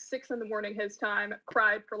like 6 in the morning his time,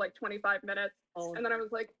 cried for like 25 minutes, and then I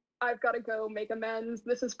was like, I've got to go make amends.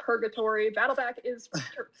 This is purgatory. Battleback is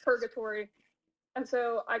purgatory. And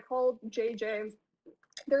so I called JJ.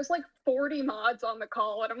 There's like 40 mods on the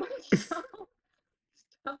call, and I'm like, stop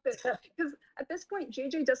it. Because at this point,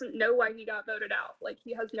 JJ doesn't know why he got voted out. Like,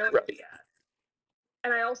 he has no idea.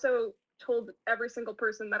 And I also told every single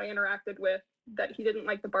person that I interacted with that he didn't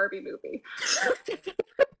like the Barbie movie.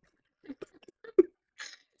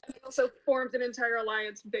 And I also formed an entire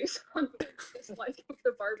alliance based on his dislike of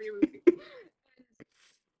the Barbie movie.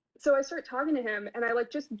 So I start talking to him, and I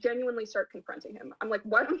like just genuinely start confronting him. I'm like,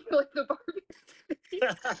 why don't you like the Barbie?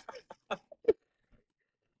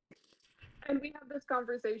 And we have this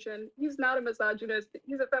conversation. He's not a misogynist.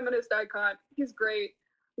 He's a feminist icon. He's great.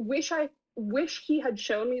 Wish he had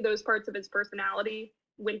shown me those parts of his personality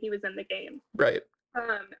when he was in the game. Right.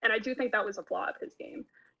 And I do think that was a flaw of his game,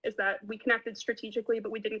 is that we connected strategically,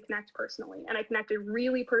 but we didn't connect personally. And I connected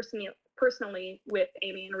really personally with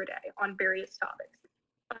Amy and Rede on various topics.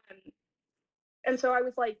 And so I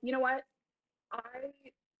was like, you know what? I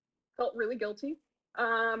felt really guilty.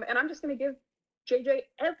 And I'm just going to give JJ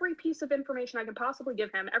every piece of information I can possibly give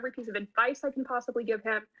him, every piece of advice I can possibly give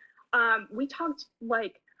him. We talked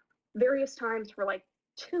like various times for like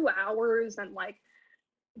 2 hours, and like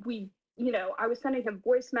I was sending him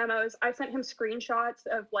voice memos. I sent him screenshots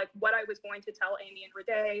of like what I was going to tell Amy and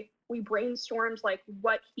Rede. We brainstormed like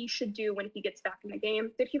what he should do when he gets back in the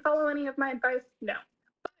game. Did he follow any of my advice? No.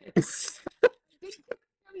 I did give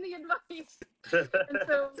him the advice. And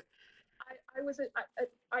so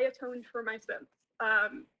I atoned for my sins.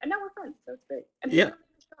 And now we're friends, so it's great. And his name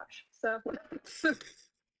is Josh. So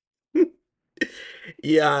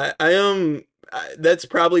yeah, that's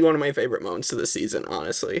probably one of my favorite moments of the season,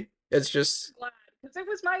 honestly. It's just glad, because it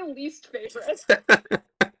was my least favorite.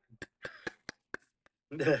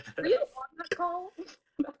 Were you on that call?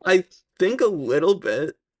 I think a little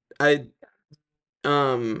bit. I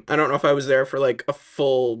don't know if I was there for like a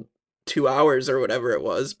full 2 hours or whatever it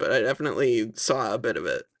was, but I definitely saw a bit of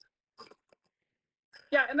it.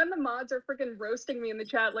 Yeah, and then the mods are freaking roasting me in the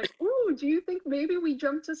chat, like, ooh, do you think maybe we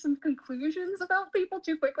jumped to some conclusions about people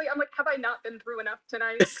too quickly? I'm like, have I not been through enough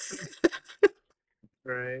tonight?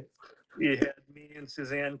 Right. You had me and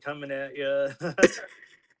Suzanne coming at you.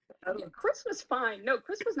 Chris was fine. No,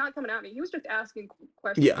 Chris was not coming at me. He was just asking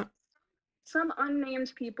questions. Yeah. Some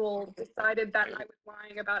unnamed people decided that I was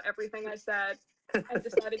lying about everything I said and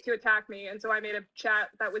decided to attack me. And so I made a chat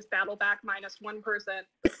that was Battleback minus 1 person.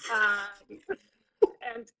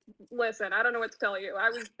 And listen, I don't know what to tell you. I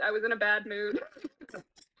was in a bad mood.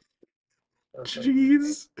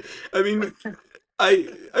 Jeez. I mean,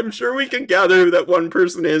 I'm sure we can gather who that one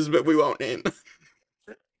person is, but we won't name.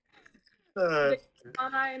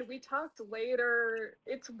 Fine. We talked later.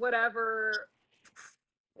 It's whatever.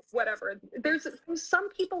 There's some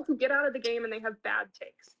people who get out of the game and they have bad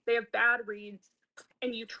takes. They have bad reads,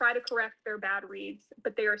 and you try to correct their bad reads,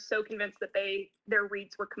 but they are so convinced that their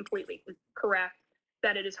reads were completely correct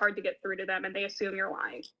that it is hard to get through to them, and they assume you're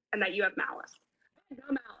lying and that you have malice. No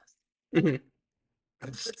malice.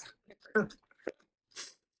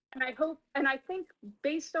 And I think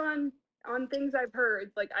based on things I've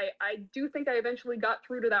heard, like I do think I eventually got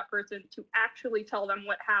through to that person to actually tell them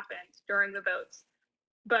what happened during the votes.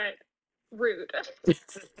 But rude.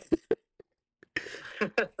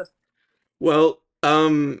 Well,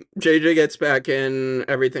 JJ gets back in,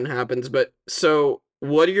 everything happens, but so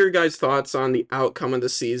what are your guys' thoughts on the outcome of the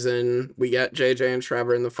season? We get JJ and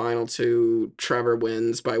Trevor in the final two. Trevor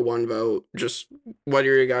wins by 1 vote. Just what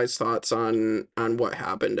are your guys' thoughts on what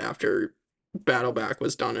happened after Battle Back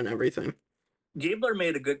was done and everything? Gabler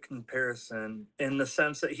made a good comparison in the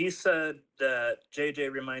sense that he said that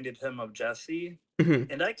JJ reminded him of Jesse,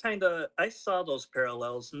 Mhm, and I saw those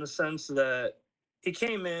parallels in the sense that he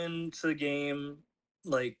came into the game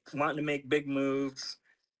like wanting to make big moves,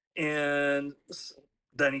 and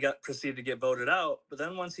then he got proceeded to get voted out. But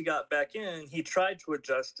then once he got back in, he tried to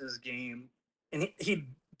adjust his game, and he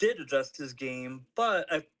did adjust his game. But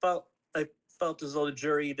I felt as though the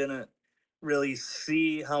jury didn't really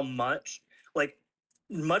see how much, like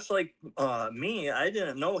much like me. I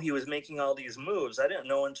didn't know he was making all these moves. I didn't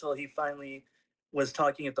know until he finally was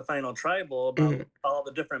talking at the final tribal mhm, about all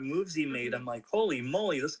the different moves he made. I'm like, holy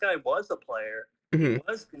moly, this guy was a player. He mhm.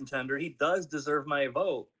 was a contender. He does deserve my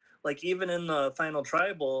vote. Like even in the final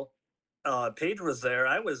tribal, Paige was there.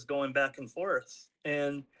 I was going back and forth,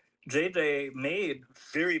 and JJ made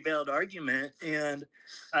very valid argument, and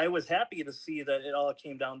I was happy to see that it all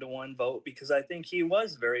came down to 1 vote because I think he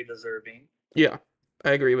was very deserving. Yeah,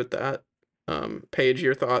 I agree with that. Paige,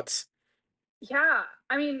 your thoughts? Yeah,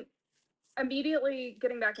 I mean, immediately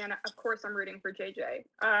getting back in, of course, I'm rooting for JJ.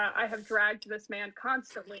 I have dragged this man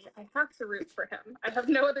constantly. I have to root for him. I have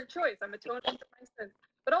no other choice. I'm atoning for my sins,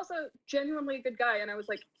 but also genuinely a good guy. And I was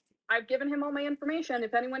like, I've given him all my information.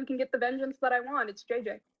 If anyone can get the vengeance that I want, it's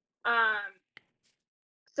JJ. Um,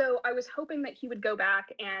 so I was hoping that he would go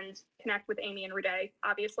back and connect with Amy and Renee,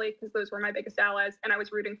 obviously, because those were my biggest allies, and I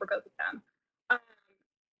was rooting for both of them. Um,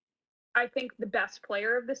 I think the best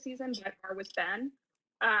player of the season by far was Ben.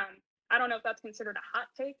 I don't know if that's considered a hot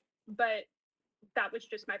take, but that was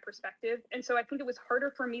just my perspective. And so I think it was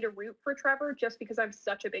harder for me to root for Trevor just because I'm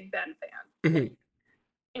such a big Ben fan, like Mhm,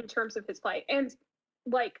 in terms of his play. And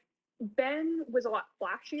like Ben was a lot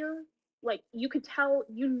flashier. Like you could tell,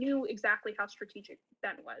 you knew exactly how strategic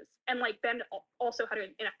Ben was. And like Ben also had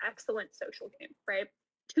an excellent social game, right?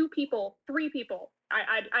 2 people, 3 people.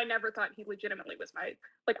 I never thought he legitimately was my,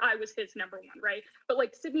 like I was his number one, right? But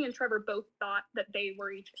like Sydney and Trevor both thought that they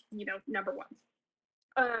were each, number ones.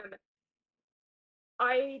 Um,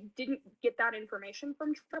 I didn't get that information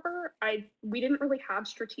from Trevor. We didn't really have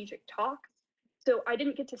strategic talks. So I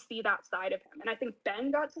didn't get to see that side of him. And I think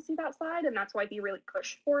Ben got to see that side, and that's why he really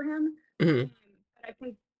pushed for him. mhm. But I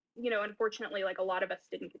think, unfortunately, like a lot of us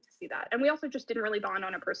didn't get to see that. And we also just didn't really bond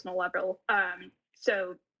on a personal level.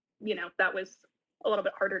 So, that was a little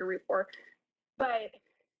bit harder to root for. But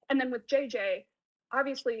and then with JJ,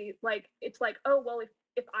 obviously, like it's like, oh well,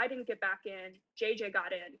 if I didn't get back in, JJ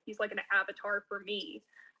got in. He's like an avatar for me.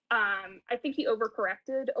 I think he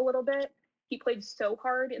overcorrected a little bit. He played so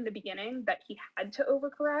hard in the beginning that he had to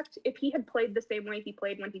overcorrect. If he had played the same way he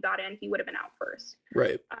played when he got in, he would have been out first.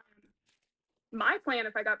 Right. Um, my plan,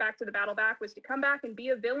 if I got back to the battle back, was to come back and be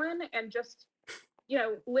a villain and just,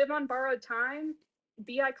 live on borrowed time,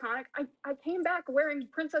 be iconic. I came back wearing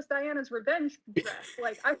Princess Diana's revenge dress.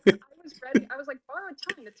 Like I was ready. I was like, borrowed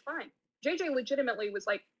time, it's fine. JJ legitimately was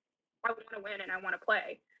like, I want to win and I want to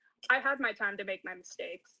play. I had my time to make my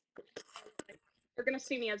mistakes. They're gonna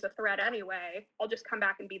see me as a threat anyway. I'll just come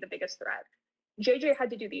back and be the biggest threat. JJ had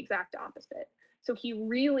to do the exact opposite. So he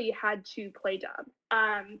really had to play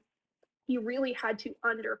dumb. He really had to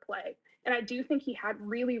underplay. And I do think he had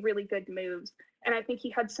really, really good moves. And I think he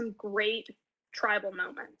had some great tribal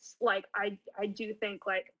moments. Like I do think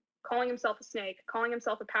like calling himself a snake, calling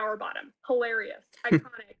himself a power bottom, hilarious,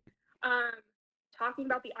 iconic. Um, talking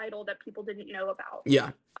about the idol that people didn't know about.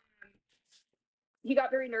 Yeah. He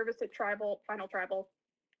got very nervous at final tribal.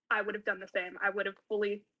 I would have done the same. I would have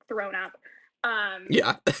fully thrown up.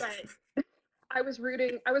 Yeah. But I was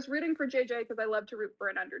rooting for JJ because I love to root for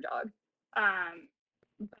an underdog.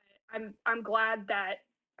 But I'm glad that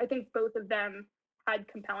I think both of them had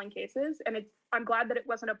compelling cases, and I'm glad that it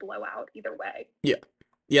wasn't a blowout either way. Yeah.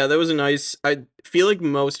 Yeah, that was a nice. I feel like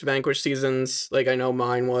most Vanquish seasons, like I know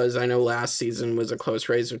mine was, I know last season was a close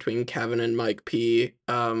race between Kevin and Mike P.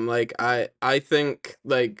 Like I think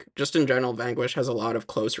like just in general, Vanquish has a lot of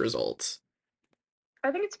close results.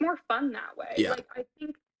 I think it's more fun that way. Yeah. Like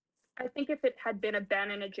I think if it had been a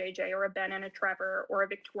Ben and a JJ or a Ben and a Trevor or a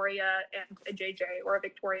Victoria and a JJ or a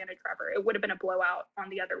Victoria and a Trevor, it would have been a blowout on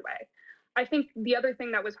the other way. I think the other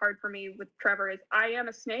thing that was hard for me with Trevor is I am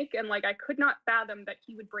a snake and like I could not fathom that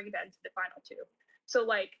he would bring Ben to the final two. So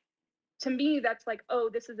like to me that's like, oh,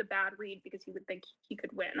 this is a bad read because he would think he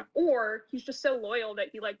could win. Or he's just so loyal that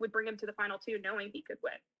he like would bring him to the final two knowing he could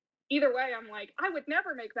win. either way, I'm like, I would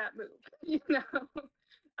never make that move,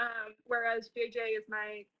 Whereas JJ is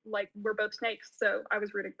we're both snakes, so I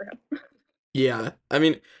was rooting for him. Yeah. I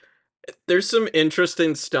mean, there's some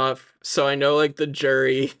interesting stuff. So I know like the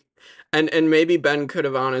jury and maybe Ben could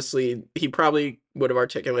have honestly he probably would have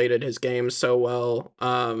articulated his game so well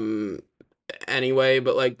anyway,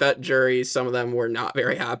 but like that jury, some of them were not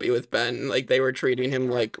very happy with Ben. Like they were treating him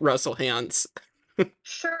like Russell Hantz.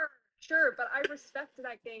 Sure, sure, but I respect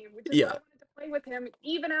that game, which is why I Yeah, wanted to play with him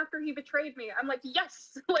even after he betrayed me. I'm like,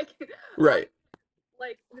 yes, I right.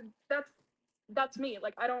 like that's me.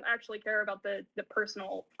 Like I don't actually care about the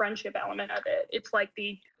personal friendship element of it. It's like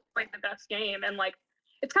the best game, and like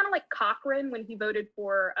it's kind of like Cochran when he voted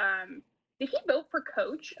for did he vote for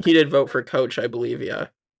coach? He did vote for coach, I believe, yeah.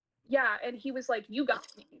 Yeah, and he was like, you got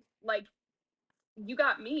me. Like you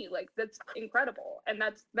got me. Like that's incredible. And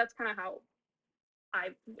that's kind of how I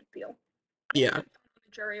would feel. Yeah.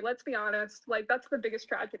 Jury, let's be honest. Like that's the biggest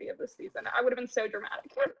tragedy of this season. I would have been so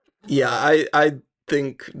dramatic. Yeah, I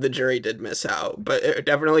think the jury did miss out, but it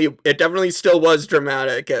definitely still was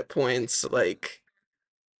dramatic at points like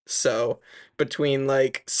so between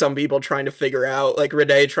like some people trying to figure out like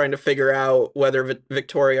Renee trying to figure out whether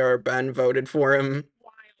Victoria or Ben voted for him.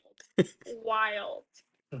 Wild. Wild.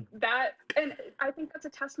 That and I think that's a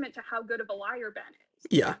testament to how good of a liar Ben is.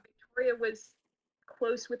 Yeah, Victoria was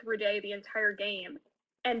close with Renee the entire game,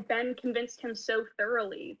 and Ben convinced him so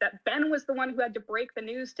thoroughly that Ben was the one who had to break the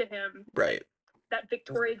news to him right. that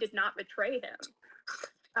Victoria did not betray him.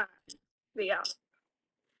 Uh, but yeah,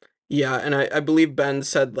 Yeah, and I believe Ben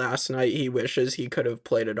said last night he wishes he could have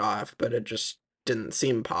played it off, but it just didn't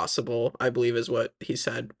seem possible, I believe is what he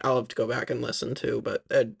said. I'll have to go back and listen to, but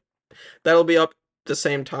that'll be up the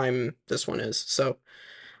same time this one is. So,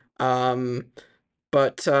 um,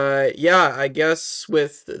 but yeah, I guess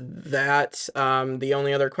with that, the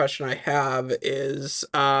only other question I have is,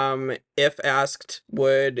 if asked,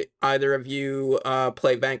 would either of you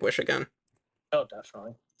play Vanquish again? Oh,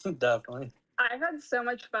 definitely. Definitely. I had so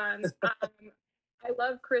much fun. I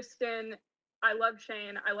love Kristen. I love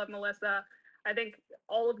Shane. I love Melissa. I think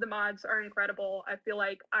all of the mods are incredible. I feel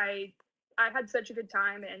like I had such a good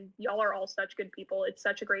time, and y'all are all such good people. It's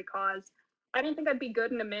such a great cause. I don't think I'd be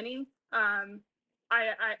good in a mini.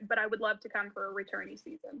 But I would love to come for a returnee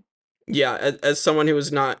season. Yeah, as someone who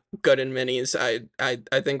is not good in minis,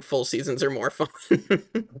 I think full seasons are more fun.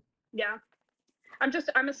 Yeah,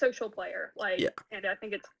 I'm a social player, Yeah, and I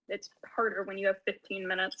think it's harder when you have 15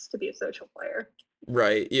 minutes to be a social player.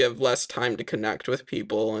 right. You have less time to connect with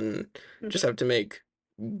people and just have to make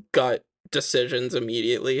gut decisions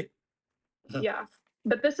immediately. Yeah,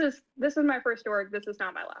 but this is my first org. This is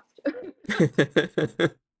not my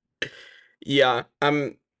last. Yeah,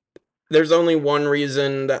 there's only one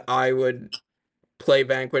reason that I would play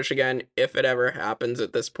Vanquish again if it ever happens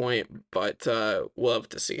at this point, but we'll have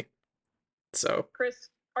to see. So, Chris,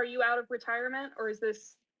 are you out of retirement, or is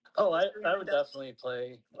this? Oh, I would definitely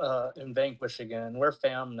play in Vanquish again. We're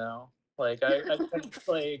fam now. Like I could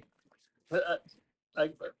play. I,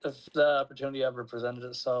 if the opportunity ever presented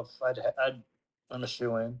itself, I'm a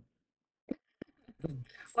shoe in.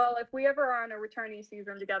 Well, if we ever are on a returnee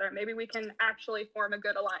season together, maybe we can actually form a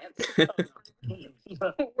good alliance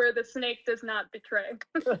where the snake does not betray.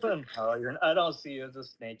 No, I don't see you as a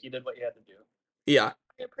snake. You did what you had to do. yeah.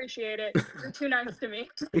 I appreciate it. You're too nice to me.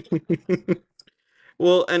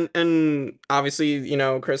 Well, and obviously,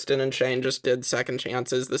 Kristen and Shane just did second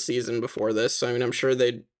chances the season before this. So I mean, I'm sure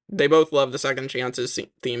they both love the second chances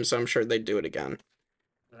theme, so I'm sure they'd do it again.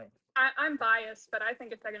 I'm biased, but I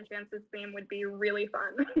think a second chances theme would be really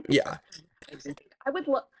fun. Yeah. I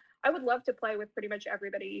would love to play with pretty much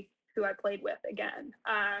everybody who I played with again.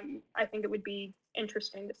 I think it would be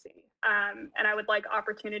interesting to see. And I would like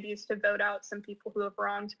opportunities to vote out some people who have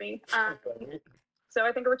wronged me. So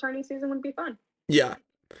I think a returning season would be fun. Yeah.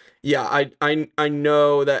 Yeah, I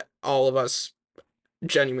know that all of us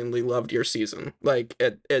genuinely loved your season. Like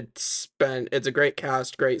it's a great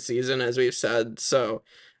cast, great season as we've said. So,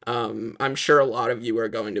 I'm sure a lot of you are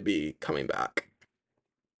going to be coming back.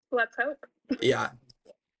 Let's hope. Yeah.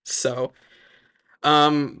 So,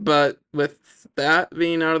 but with that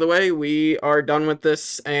being out of the way, we are done with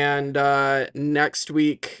this, and next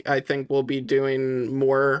week I think we'll be doing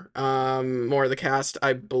more of the cast.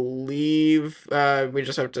 I believe we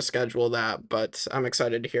just have to schedule that, but I'm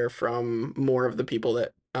excited to hear from more of the people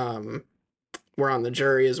that were on the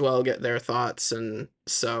jury as well, get their thoughts, and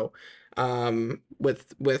so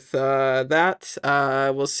with that,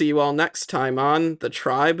 we'll see you all next time on The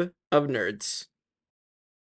Tribe of Nerds.